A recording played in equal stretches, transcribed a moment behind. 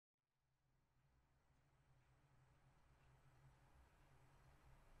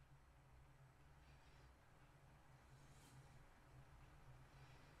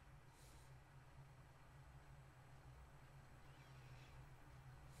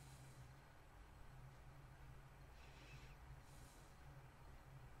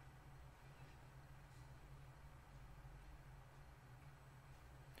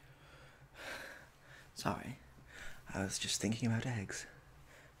Sorry, I was just thinking about eggs.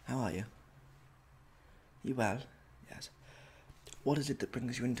 How are you? You well? Yes. What is it that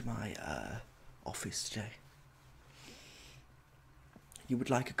brings you into my, office today? You would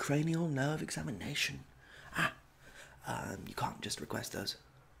like a cranial nerve examination. You can't just request those.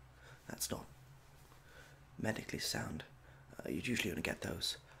 That's not medically sound. You'd usually only get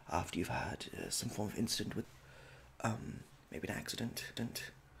those after you've had some form of incident with, maybe an accident,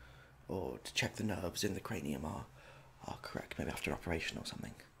 or to check the nerves in the cranium are correct, maybe after operation or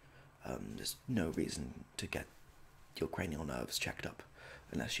something. There's no reason to get your cranial nerves checked up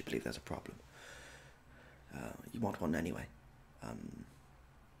unless you believe there's a problem. You want one anyway.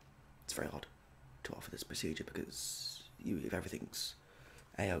 It's very odd to offer this procedure because if everything's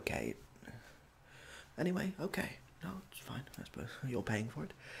A-okay. Anyway, okay. No, it's fine, I suppose. You're paying for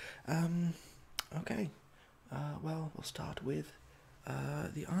it. Okay. Well, we'll start with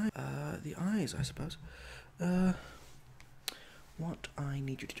the eyes, I suppose. What I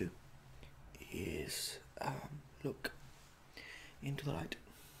need you to do is look into the light.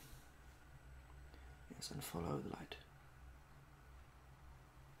 Yes, and follow the light.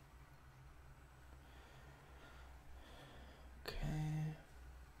 Okay.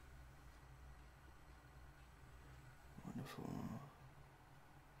 Wonderful.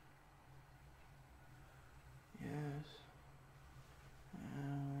 Yes.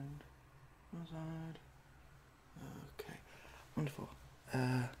 And one side. Okay. Wonderful.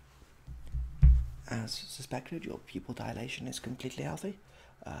 As suspected, your pupil dilation is completely healthy.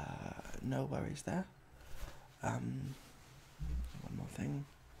 No worries there. One more thing.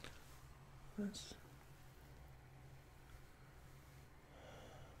 Yes.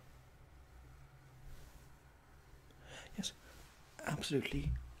 Yes,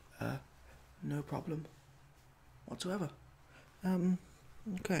 absolutely. No problem whatsoever.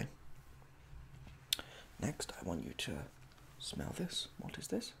 Okay. Next, I want you to smell this. What is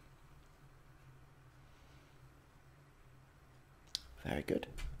this? Very good.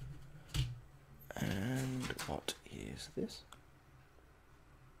 And what is this?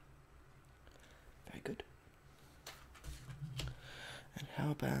 Very good. And how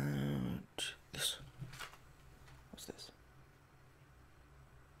about this? What's this?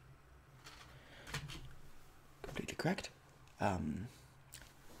 Completely correct. As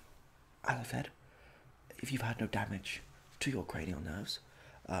I said, if you've had no damage to your cranial nerves,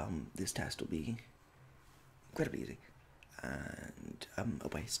 this test will be incredibly easy and a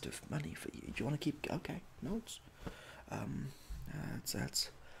waste of money for you. Do you want to keep? Okay, no,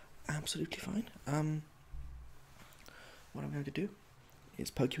 that's absolutely fine. What I'm going to do is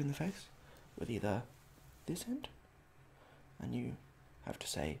poke you in the face with either this end, and you have to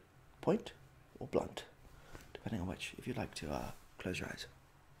say point or blunt, depending on which. If you'd like to close your eyes.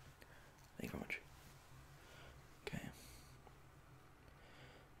 Thank you very much. Okay.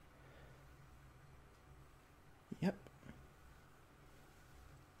 Yep.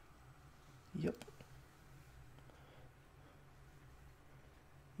 Yep.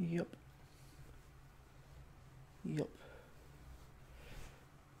 Yep. Yep.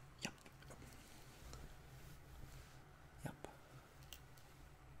 Yep. Yep.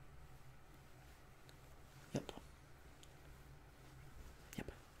 Yep.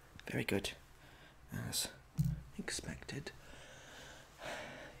 Yep. Very good. As expected.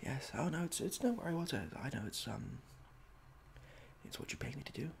 Yes. Oh no, it's no worry whatsoever. I know it's what you paid me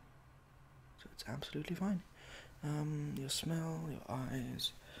to do. So it's absolutely fine. Your smell, your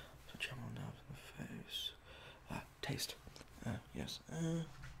eyes, touch your nerves in the face. Taste. Yes.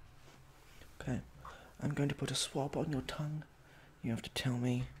 Okay. I'm going to put a swab on your tongue. You have to tell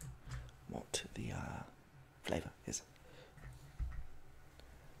me what the flavour is.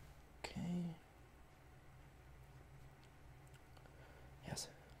 Okay. Yes.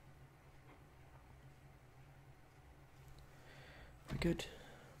 Very good.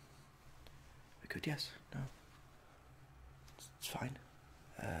 Very good, yes. No. It's fine.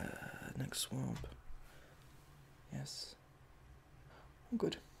 Next swab. Yes. Oh,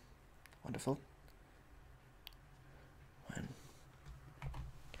 good. Wonderful. Fine.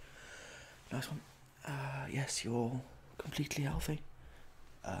 Nice one. Yes, you're completely healthy.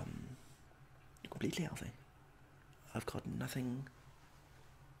 You're completely healthy. I've got nothing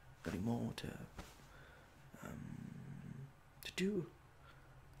more to do.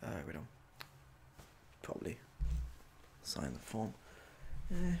 We don't probably sign the form.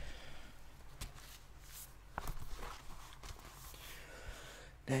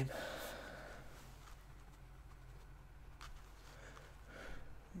 Name.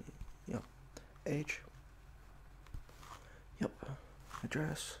 Yep. Age. Yep.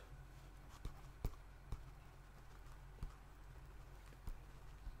 Address.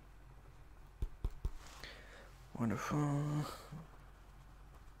 Wonderful.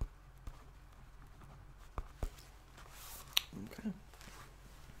 Okay.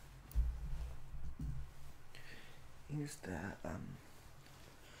 Is there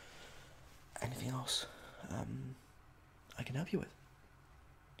anything else I can help you with?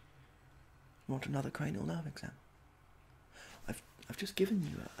 You want another cranial nerve exam? I've just given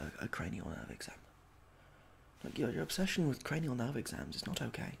you a cranial nerve exam. Like your obsession with cranial nerve exams is not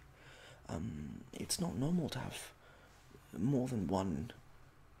okay. It's not normal to have more than one.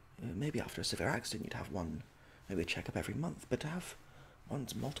 Maybe after a severe accident you'd have one, maybe a checkup every month, but to have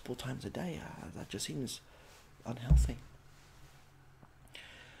ones multiple times a day, that just seems unhealthy.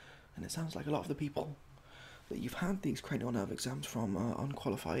 And it sounds like a lot of the people that you've had these cranial nerve exams from are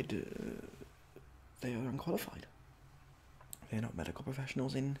unqualified. They are unqualified. They're not medical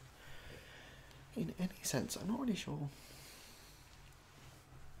professionals in any sense. I'm not really sure.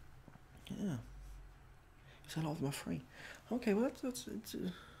 Yeah. So a lot of them are free. Okay, well that's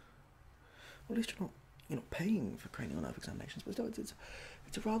well, at least you're not paying for cranial nerve examinations, but still it's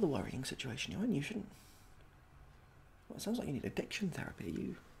a rather worrying situation you're in. You shouldn't. Well, it sounds like you need addiction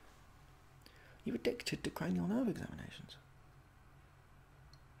therapy. You're addicted to cranial nerve examinations.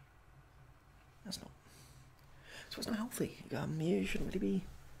 It's not healthy. You shouldn't really be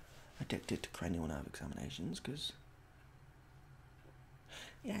addicted to cranial nerve examinations, because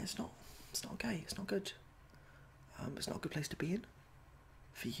yeah, it's not okay. It's not good. It's not a good place to be in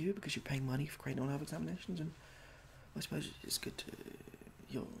for you, because you're paying money for cranial nerve examinations, and I suppose it's good to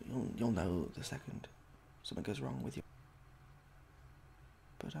you'll know the second something goes wrong with you.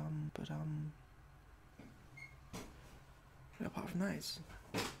 But apart from that, it's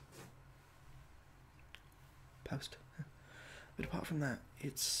post. But apart from that,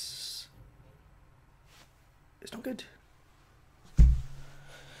 it's not good. I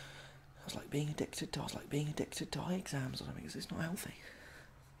was like being addicted to eye exams or something. It's not healthy.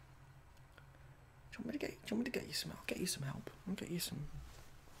 Do you want me to get you some? I'll get you some help. I'll get you some.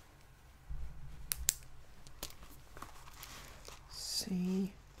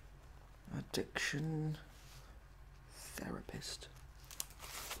 See, addiction therapist.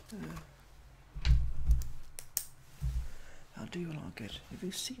 I'll do you a lot of good. Have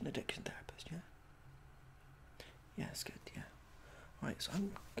you seen an addiction therapist? Yeah. Yeah, it's good. Yeah. Right. So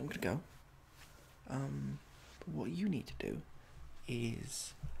I'm gonna go. But what you need to do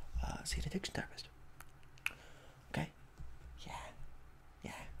is see an addiction therapist.